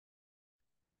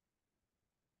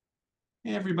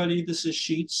Hey everybody, this is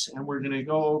Sheets, and we're going to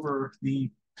go over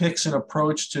the picks and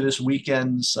approach to this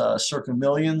weekend's Circa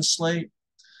Millions slate.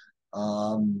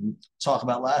 Talk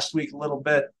about last week a little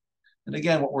bit, and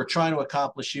again, what we're trying to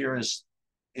accomplish here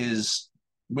is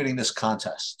winning this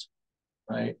contest,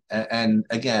 right? And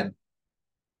again,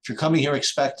 if you're coming here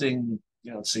expecting,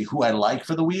 to see who I like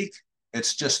for the week,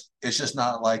 it's just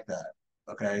not like that.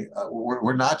 Okay,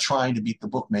 we're not trying to beat the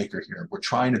bookmaker here. We're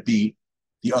trying to beat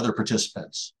the other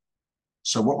participants.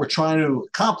 So what we're trying to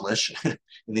accomplish in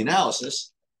the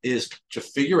analysis is to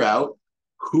figure out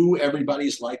who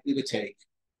everybody's likely to take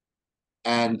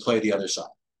and play the other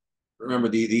side. Remember,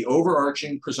 the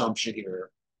overarching presumption here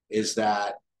is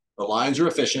that the lines are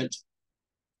efficient,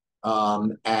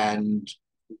 and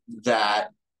that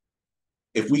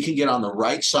if we can get on the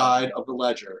right side of the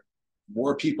ledger,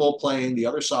 more people playing the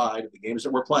other side of the games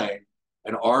that we're playing,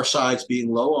 and our sides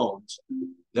being low owned,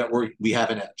 that we have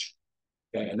an edge.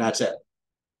 Okay, and that's it.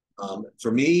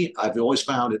 For me, I've always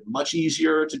found it much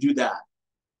easier to do that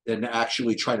than to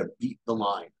actually try to beat the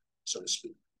line, so to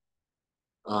speak.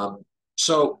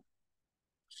 So,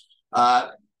 uh,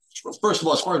 first of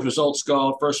all, as far as results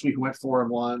go, first week we went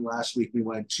 4-1. Last week we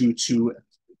went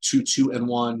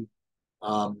 2-2-1.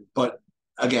 But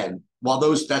again, while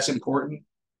that's important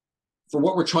for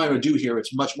what we're trying to do here,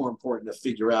 it's much more important to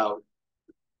figure out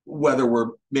whether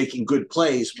we're making good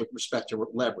plays with respect to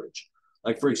leverage.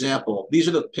 Like, for example, these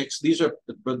are the picks. These are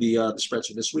the spreads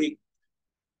for this week.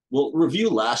 We'll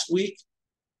review last week,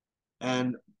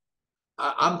 and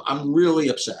I'm really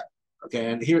upset.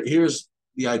 Okay, and here's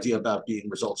the idea about being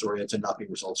results oriented, not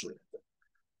being results oriented.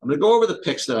 I'm going to go over the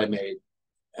picks that I made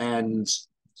and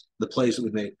the plays that we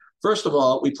made. First of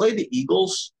all, we played the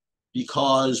Eagles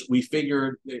because we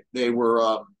figured they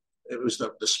were. It was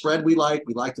the spread we like.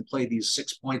 We like to play these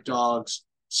 6-point dogs,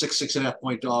 6.5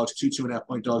 point dogs, 2.5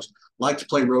 point dogs. Like to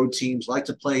play road teams. Like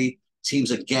to play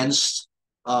teams against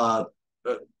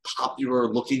popular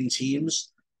looking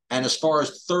teams. And as far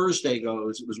as Thursday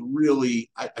goes, it was really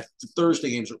the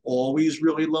Thursday games are always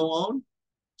really low owned.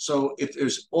 So if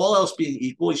there's all else being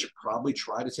equal, you should probably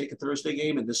try to take a Thursday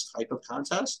game in this type of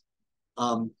contest.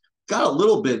 Got a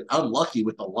little bit unlucky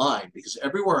with the line because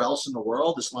everywhere else in the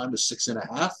world, this line was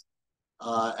 6.5.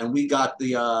 And we had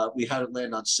it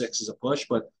land on 6 as a push,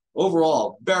 but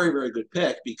overall, very, very good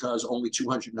pick because only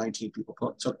 219 people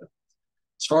took it.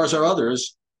 As far as our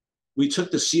others, we took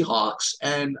the Seahawks,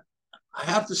 and I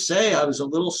have to say I was a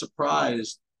little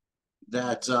surprised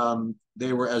that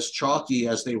they were as chalky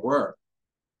as they were.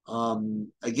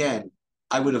 Again,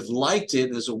 I would have liked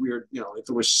it as a weird, if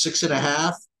it was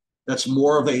 6.5, that's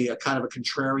more of a kind of a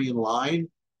contrarian line.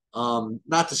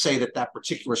 Not to say that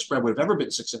particular spread would have ever been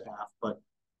 6.5, but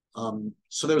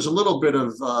so there was a little bit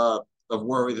of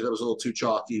worry that it was a little too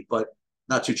chalky, but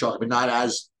not too chalky, but not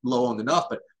as low owned enough.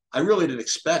 But I really didn't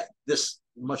expect this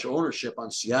much ownership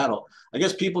on Seattle. I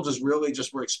guess people just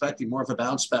were expecting more of a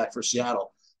bounce back for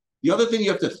Seattle. The other thing you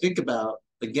have to think about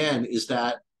again is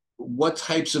that what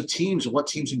types of teams, what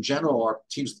teams in general are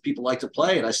teams that people like to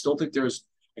play, and I still think I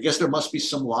guess there must be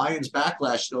some Lions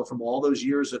backlash still from all those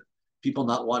years of people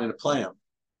not wanting to play them.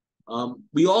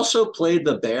 We also played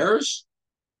the Bears.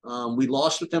 We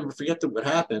lost with them. I forget what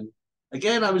happened.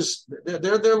 Again,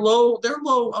 they're low,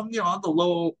 on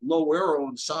the lower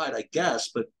owned side, I guess,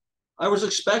 but I was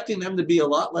expecting them to be a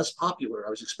lot less popular. I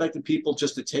was expecting people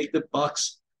just to take the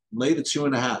Bucks, lay the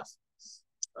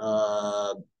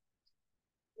 2.5.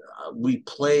 We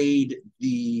played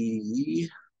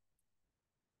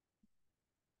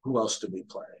who else did we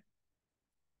play?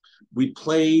 We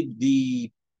played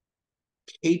the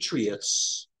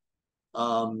Patriots.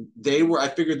 I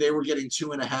figured they were getting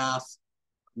 2.5.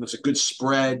 It's a good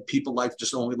spread. People like to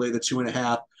just only lay the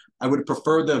 2.5. I would have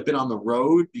preferred to have been on the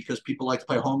road because people like to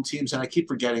play home teams. And I keep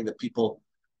forgetting that people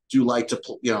do like to,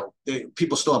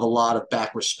 people still have a lot of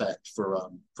back respect for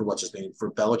what's his name,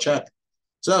 for Belichick.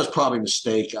 So that was probably a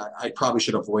mistake. I probably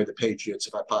should avoid the Patriots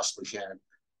if I possibly can.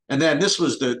 And then this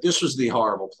was the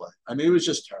horrible play. I mean, it was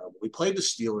just terrible. We played the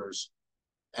Steelers,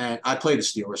 and I played the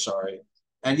Steelers, sorry.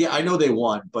 And yeah, I know they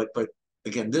won, but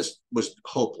again, this was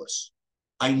hopeless.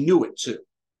 I knew it too.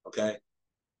 Okay.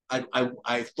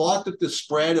 I thought that the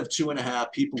spread of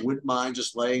 2.5, people wouldn't mind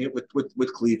just laying it with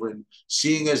Cleveland,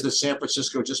 seeing as the San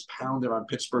Francisco just pounded on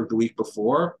Pittsburgh the week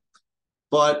before.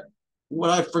 But what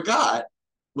I forgot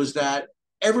was that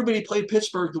everybody played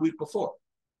Pittsburgh the week before,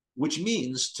 which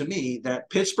means to me that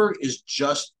Pittsburgh is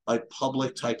just a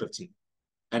public type of team.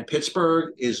 And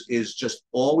Pittsburgh is just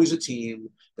always a team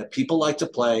that people like to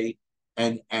play.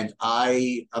 And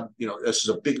I, this is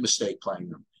a big mistake playing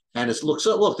them. And look,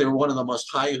 they were one of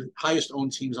the highest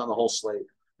owned teams on the whole slate.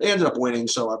 They ended up winning,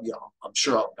 so I'm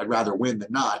sure I'd rather win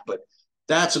than not, but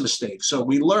that's a mistake. So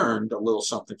we learned a little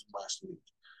something from last week.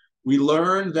 We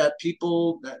learned that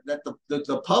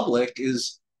the public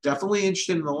is definitely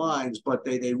interested in the lines, but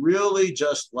they really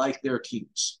just like their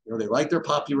teams. They like their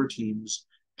popular teams,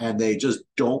 and they just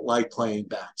don't like playing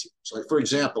bad teams. Like, for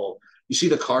example, you see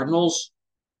the Cardinals,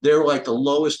 they're like the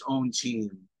lowest owned team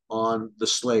on the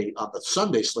slate, on the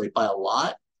Sunday slate by a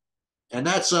lot. And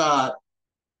that's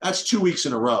 2 weeks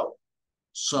in a row.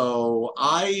 So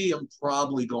I am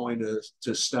probably going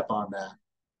to step on that.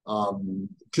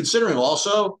 Considering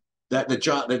also that the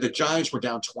Giants were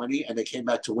down 20 and they came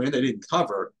back to win. They didn't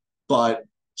cover, but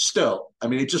still, I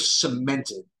mean, it just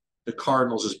cemented the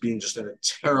Cardinals as being just a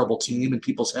terrible team in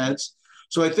people's heads.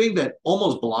 So I think that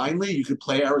almost blindly you could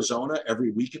play Arizona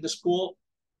every week in this pool.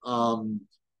 Um,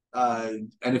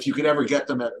 and if you could ever get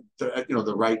them at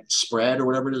the right spread or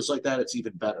whatever it is like that, it's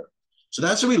even better. So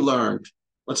that's what we learned.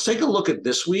 Let's take a look at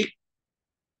this week.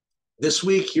 This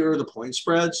week, here are the point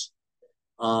spreads.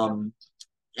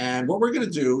 And what we're going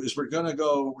to do is we're going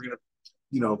to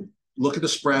look at the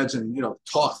spreads and,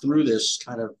 talk through this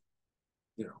kind of,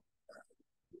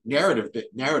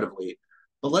 narratively.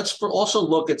 But let's also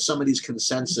look at some of these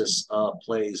consensus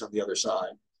plays on the other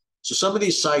side. So some of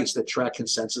these sites that track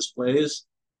consensus plays,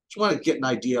 just want to get an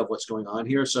idea of what's going on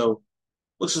here. So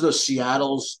looks as though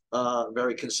Seattle's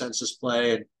very consensus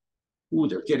play, and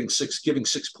they're giving 6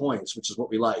 points, which is what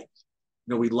we like.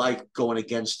 We like going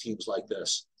against teams like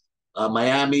this.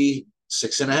 Miami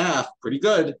 6.5, pretty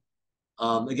good.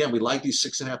 Again, we like these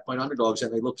 6.5 point underdogs,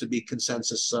 and they look to be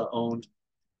consensus owned.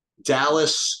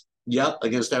 Dallas, yep,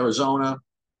 against Arizona.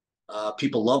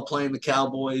 People love playing the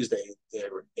Cowboys. They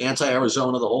were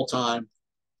anti-Arizona the whole time,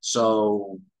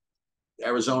 so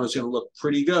Arizona's going to look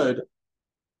pretty good.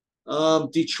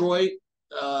 Detroit,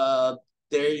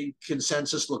 their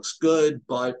consensus looks good,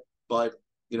 but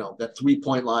that 3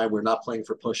 point line, we're not playing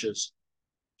for pushes.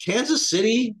 Kansas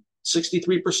City,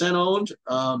 63%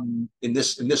 owned in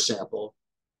this sample.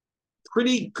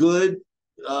 Pretty good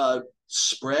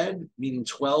spread, meaning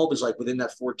 12 is like within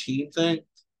that 14 thing.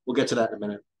 We'll get to that in a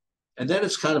minute. And then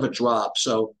it's kind of a drop.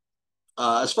 So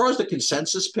as far as the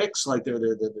consensus picks, like they're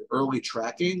the early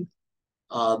tracking,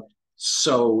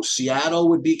 so Seattle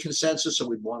would be consensus, so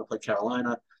we'd want to play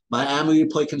Carolina. Miami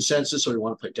would play consensus, so we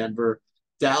want to play Denver.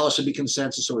 Dallas would be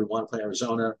consensus, so we want to play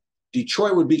Arizona.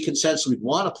 Detroit would be consensus, we'd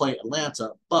want to play Atlanta,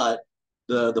 but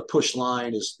the push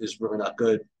line is really not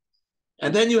good.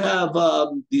 And then you have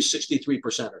these 63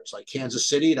 percenters, like Kansas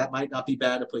City, that might not be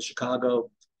bad to play Chicago.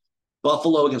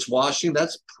 Buffalo against Washington,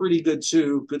 that's pretty good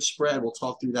too. Good spread. We'll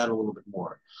talk through that a little bit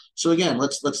more. So again,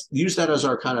 let's use that as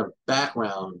our kind of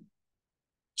background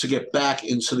to get back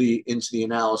into the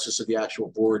analysis of the actual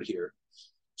board here.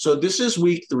 So this is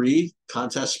week 3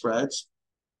 contest spreads.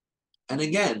 And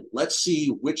again, let's see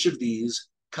which of these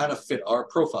kind of fit our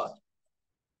profile.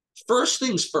 First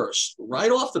things first,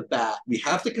 right off the bat, we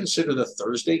have to consider the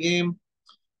Thursday game.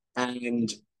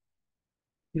 And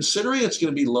considering it's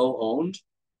going to be low owned,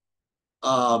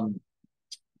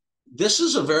 this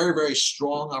is a very, very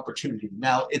strong opportunity.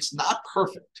 Now, it's not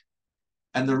perfect.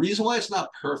 And the reason why it's not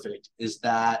perfect is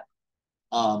that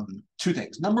 2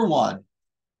 things. Number one,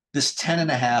 this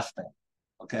 10.5 thing,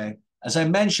 okay? As I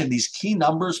mentioned, these key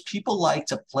numbers, people like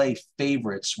to play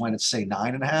favorites when it's, say,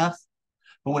 9.5.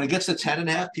 But when it gets to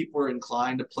 10.5, people are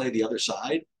inclined to play the other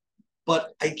side.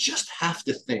 But I just have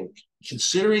to think,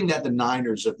 considering that the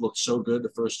Niners have looked so good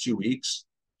the first 2 weeks,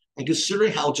 and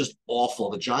considering how just awful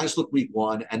the Giants looked week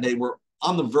 1, and they were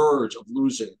on the verge of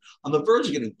losing, on the verge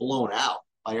of getting blown out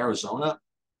by Arizona,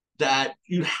 that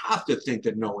you'd have to think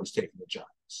that no one's taking the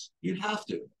Giants. You'd have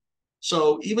to.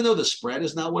 So even though the spread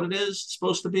is not what it is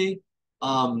supposed to be,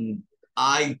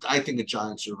 I think the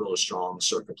Giants are really strong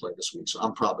Circa play this week, so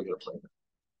I'm probably going to play them.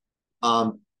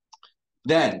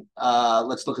 Then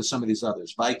let's look at some of these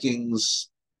others. Vikings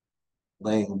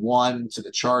laying 1 to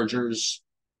the Chargers.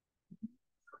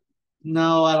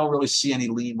 No, I don't really see any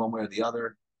lean one way or the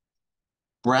other.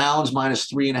 Browns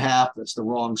minus 3.5. That's the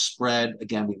wrong spread.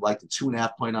 Again, we like the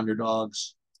 2.5 point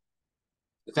underdogs.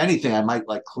 If anything, I might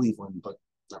like Cleveland, but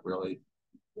not really.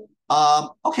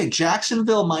 Okay,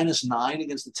 Jacksonville minus 9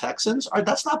 against the Texans. All right,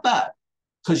 that's not bad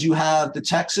because you have the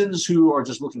Texans who are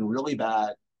just looking really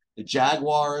bad. The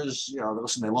Jaguars,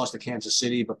 listen, they lost to Kansas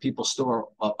City, but people still are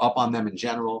up on them in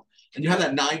general. And you have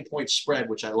that 9 point spread,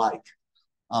 which I like.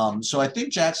 So I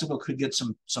think Jacksonville could get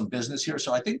some business here.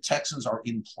 So I think Texans are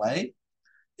in play.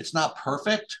 It's not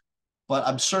perfect, but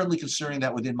I'm certainly considering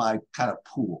that within my kind of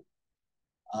pool.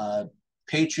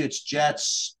 Patriots,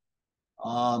 Jets.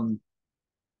 I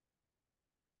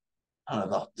I don't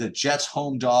know, the Jets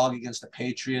home dog against the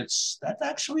Patriots. That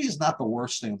actually is not the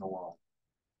worst thing in the world.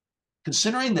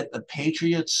 Considering that the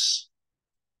Patriots,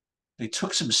 they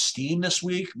took some steam this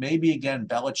week. Maybe again,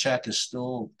 Belichick is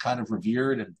still kind of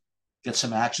revered and get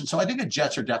some action. So I think the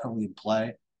Jets are definitely in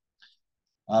play.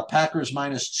 Packers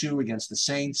 -2 against the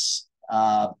Saints.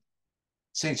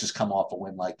 Saints just come off a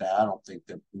win like that. I don't think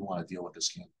that we want to deal with this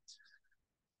game.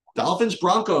 Dolphins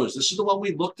Broncos. This is the one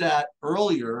we looked at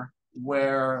earlier,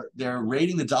 where they're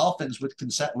rating the Dolphins with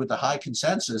the high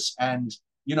consensus, and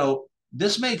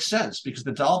this makes sense because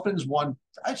the Dolphins won,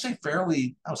 I'd say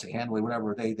fairly, I would say handily,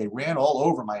 whatever. They ran all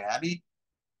over Miami,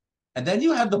 and then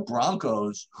you have the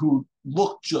Broncos who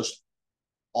look just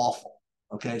awful.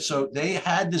 Okay, so they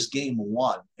had this game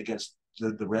won against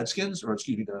the Redskins, or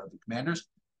excuse me, the Commanders,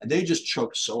 and they just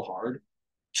choked so hard.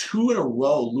 2 in a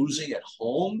row losing at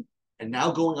home and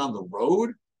now going on the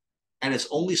road, and it's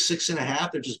only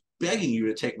 6.5. They're just begging you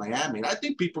to take Miami, and I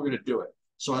think people are going to do it.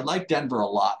 So I like Denver a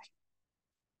lot.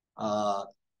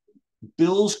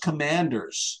 Bills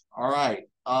Commanders. All right.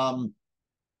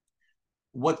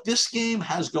 What this game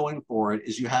has going for it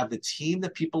is you have the team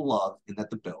that people love, in that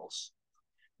the Bills.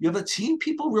 You have a team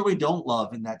people really don't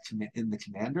love in the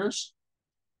Commanders,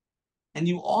 and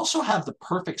you also have the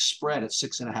perfect spread at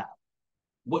 6.5.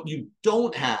 What you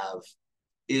don't have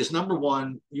is, number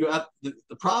one, you have the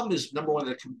problem is, number one,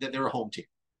 that they're a home team,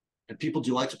 and people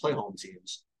do like to play home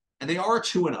teams, and they are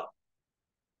 2-0.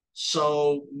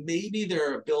 So maybe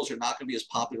their Bills are not going to be as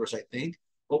popular as I think,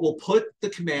 but we'll put the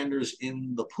Commanders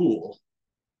in the pool,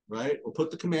 right? We'll put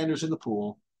the Commanders in the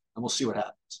pool, and we'll see what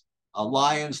happens.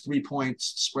 Lions 3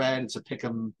 points spread. It's a pick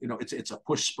 'em. It's a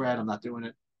push spread. I'm not doing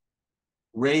it.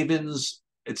 Ravens.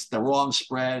 It's the wrong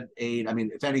spread. 8. I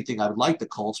mean, if anything, I would like the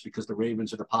Colts because the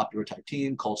Ravens are the popular type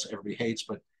team. Colts everybody hates,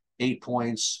 but 8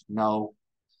 points, no.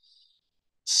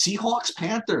 Seahawks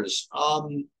Panthers.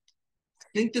 I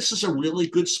think this is a really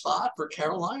good spot for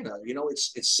Carolina.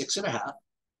 It's 6.5.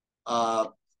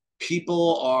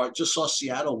 People just saw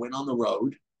Seattle win on the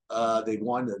road. They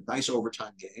won a nice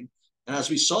overtime game. And as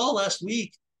we saw last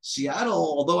week, Seattle,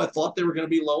 although I thought they were going to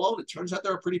be low owned, it turns out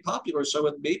they were pretty popular.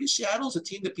 So maybe Seattle's a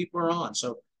team that people are on.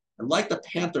 So I like the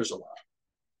Panthers a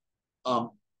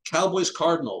lot. Cowboys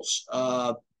Cardinals.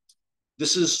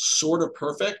 This is sort of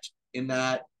perfect in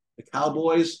that the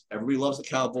Cowboys, everybody loves the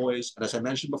Cowboys. And as I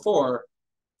mentioned before,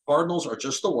 Cardinals are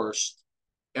just the worst.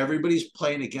 Everybody's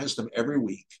playing against them every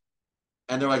week.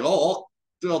 And they're like, all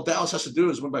Dallas has to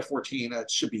do is win by 14. That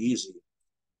should be easy.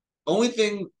 Only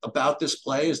thing about this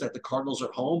play is that the Cardinals are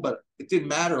at home, but it didn't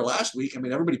matter last week. I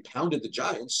mean, everybody pounded the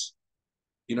Giants,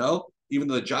 even though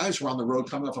the Giants were on the road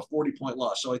coming off a 40-point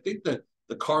loss. So I think that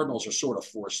the Cardinals are sort of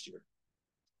forced here.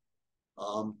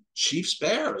 Chiefs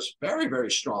Bears, very,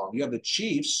 very strong. You have the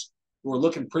Chiefs, who are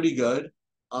looking pretty good.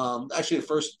 Actually,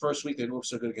 the first week they didn't look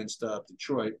so good against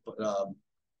Detroit, but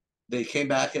they came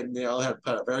back and they had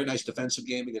a very nice defensive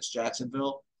game against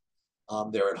Jacksonville.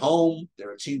 They're at home.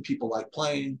 They're a team people like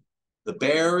playing. The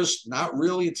Bears, not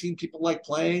really a team people like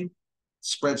playing.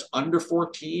 Spreads under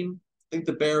 14. I think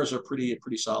the Bears are pretty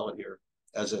solid here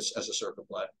as a Circa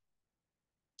play.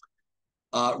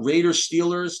 Raiders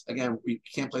Steelers. Again, we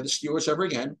can't play the Steelers ever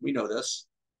again. We know this.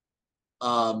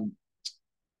 And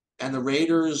the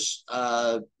Raiders,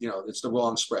 it's the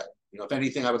wrong spread. If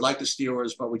anything, I would like the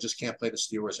Steelers, but we just can't play the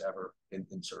Steelers ever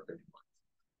in Circa anymore.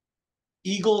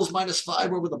 Eagles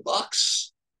 -5 over the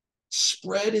Bucks.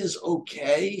 Spread is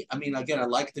okay. I mean, again, I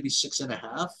like it to be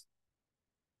 6.5.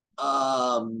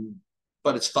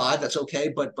 But it's 5. That's okay.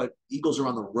 But Eagles are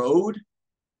on the road,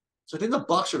 so I think the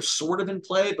Bucks are sort of in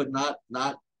play, but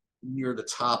not near the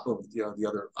top of the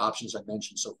other options I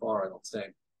mentioned so far. I don't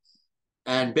think.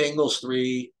 And Bengals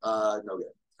 3, no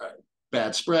good. All right.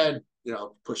 Bad spread.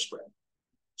 Push spread.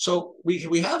 So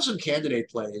we have some candidate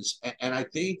plays, and I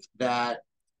think that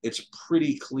it's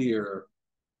pretty clear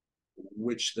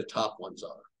which the top ones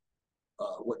are.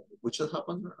 Which the top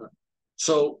ones are?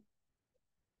 So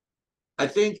I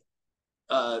think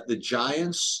the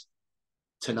Giants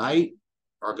tonight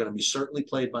are going to be certainly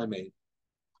played by me.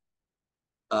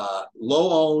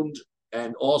 Low owned,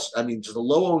 and also, I mean, just a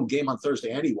low owned game on Thursday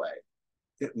anyway.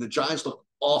 The Giants look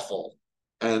awful,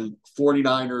 and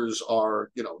 49ers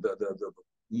are, the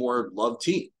more loved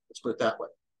team. Let's put it that way.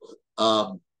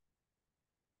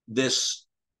 This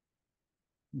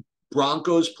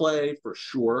Broncos play for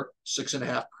sure.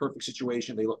 6.5, perfect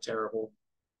situation. They look terrible.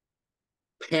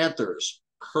 Panthers,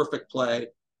 perfect play.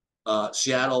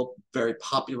 Seattle, very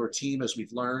popular team, as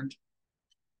we've learned.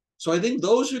 So I think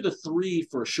those are the 3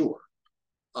 for sure.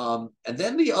 And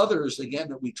then the others, again,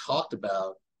 that we talked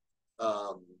about,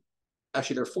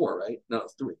 actually, there are 4, right? No,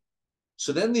 3.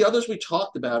 So then the others we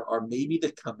talked about are maybe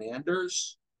the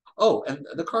Commanders. Oh, and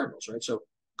the Cardinals, right? So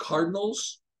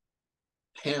Cardinals,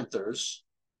 Panthers,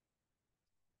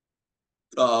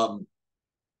 um,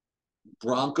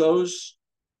 Broncos,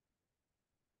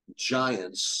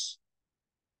 Giants,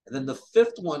 and then the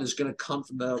fifth one is going to come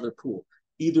from that other pool.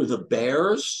 Either the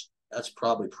Bears, that's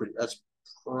probably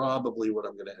what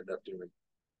I'm going to end up doing.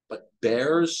 But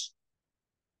Bears,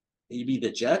 maybe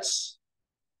the Jets,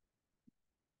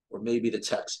 or maybe the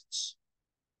Texans.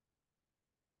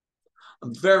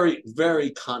 I'm very,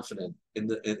 very confident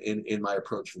in my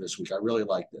approach for this week. I really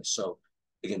like this. So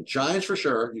again, Giants for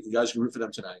sure. You guys can root for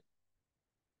them tonight.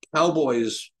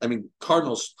 Cowboys, I mean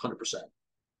Cardinals, 100%.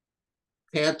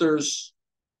 Panthers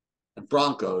and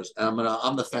Broncos, and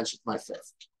I'm the fence with my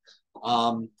fifth.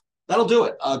 That'll do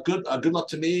it. Good luck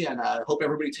to me, and I hope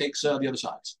everybody takes the other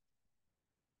sides.